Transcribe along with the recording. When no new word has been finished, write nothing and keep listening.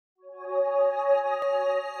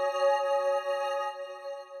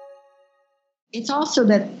It's also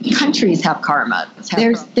that countries have karma.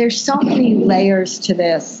 There's so many layers to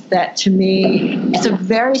this that, to me, it's a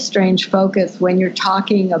very strange focus when you're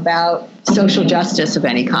talking about social justice of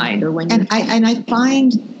any kind, or when I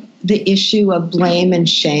find the issue of blame and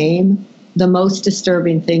shame the most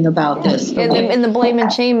disturbing thing about this. And the blame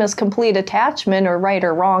and shame is complete attachment or right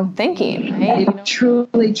or wrong thinking, right? It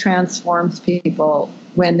truly transforms people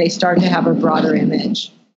when they start to have a broader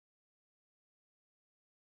image.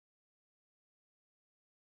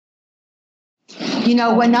 You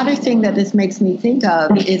know, another thing that this makes me think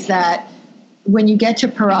of is that when you get to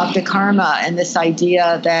Prarabdha karma and this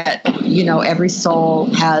idea that, you know, every soul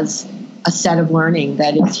has a set of learning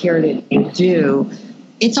that it's here to do,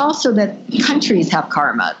 it's also that countries have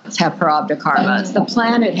karma, have Prarabdha karmas. The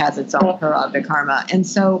planet has its own Prarabdha karma. And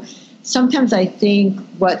so sometimes I think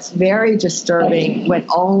what's very disturbing when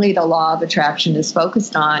only the law of attraction is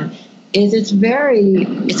focused on is it's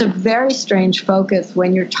a very strange focus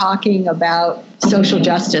when you're talking about social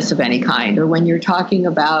justice of any kind, or when you're talking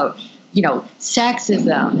about, you know,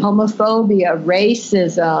 sexism, homophobia,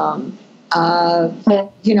 racism,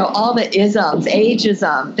 you know, all the isms,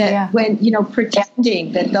 ageism, that when, you know,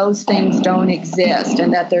 pretending that those things don't exist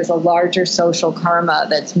and that there's a larger social karma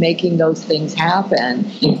that's making those things happen.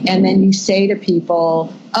 And then you say to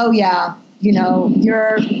people, oh yeah, you know,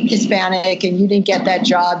 you're Hispanic and you didn't get that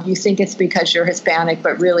job. You think it's because you're Hispanic,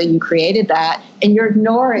 but really you created that. And you're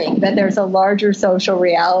ignoring that there's a larger social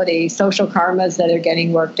reality, social karmas that are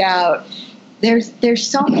getting worked out. There's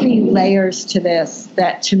so many layers to this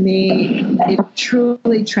that, to me, it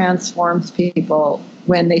truly transforms people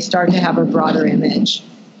when they start to have a broader image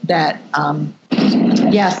that,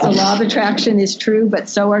 yes, the law of attraction is true, but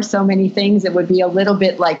so are so many things. It would be a little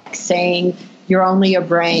bit like saying you're only a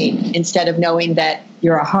brain instead of knowing that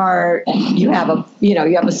you're a heart, you have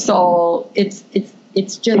a soul.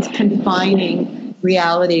 It's just confining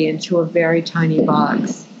reality into a very tiny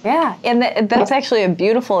box. Yeah, and that's actually a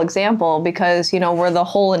beautiful example because, you know, we're the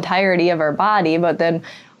whole entirety of our body, but then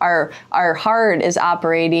our heart is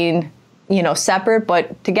operating, you know, separate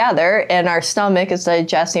but together, and our stomach is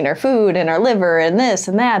digesting our food, and our liver and this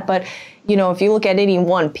and that. But, you know, if you look at any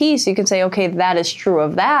one piece, you can say, okay, that is true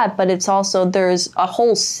of that, but it's also, there's a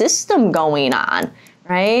whole system going on,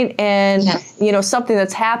 right? And, you know, something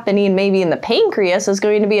that's happening maybe in the pancreas is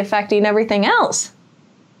going to be affecting everything else.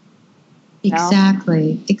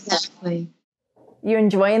 Exactly. You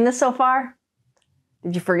enjoying this so far?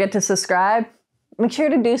 Did you forget to subscribe? Make sure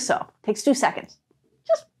to do so. It takes 2 seconds.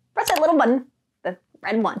 Just press that little button, the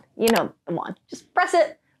red one. You know the one. Just press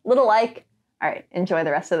it, little like. All right, enjoy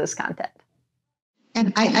the rest of this content.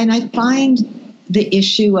 And I find the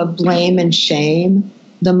issue of blame and shame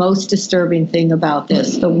the most disturbing thing about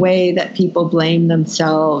this. The way that people blame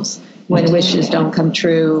themselves when wishes don't come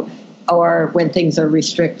true, or when things are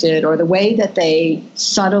restricted, or the way that they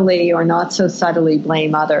subtly or not so subtly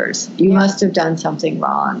blame others. You must have done something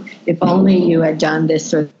wrong. If only you had done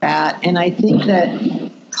this or that. And I think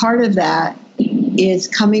that part of that is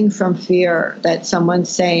coming from fear that someone's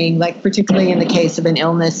saying, like particularly in the case of an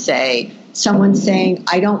illness, say, someone's saying,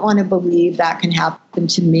 I don't want to believe that can happen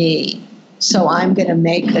to me, so I'm going to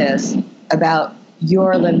make this about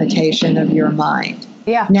your limitation of your mind.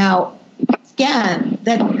 Yeah. Now, again,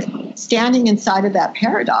 that standing inside of that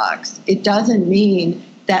paradox, it doesn't mean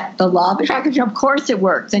that the law of attraction, of course it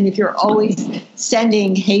works. And if you're always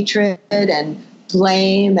sending hatred and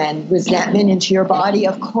blame and resentment into your body,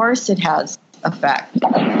 of course it has effect.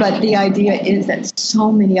 But the idea is that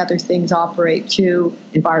so many other things operate too.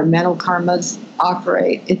 Environmental karmas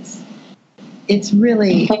operate. It's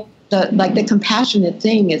really the compassionate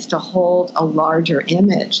thing is to hold a larger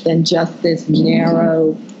image than just this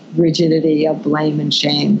narrow rigidity of blame and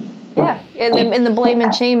shame. Yeah, and the blame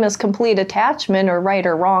and shame is complete attachment or right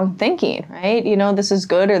or wrong thinking, right? You know, this is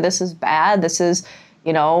good or this is bad. This is,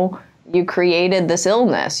 you know, you created this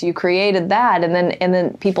illness, you created that, and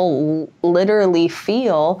then people literally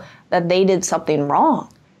feel that they did something wrong,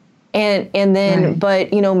 and then right.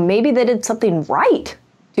 But you know, maybe they did something right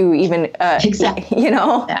to even exactly. You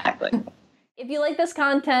know. Exactly. If you like this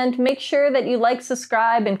content, make sure that you like,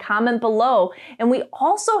 subscribe, and comment below. And we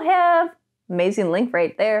also have amazing link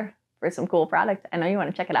right there for some cool product. I know you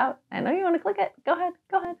want to check it out. I know you want to click it. Go ahead.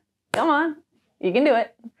 Come on. You can do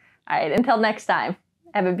it. All right, until next time,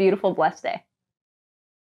 have a beautiful, blessed day.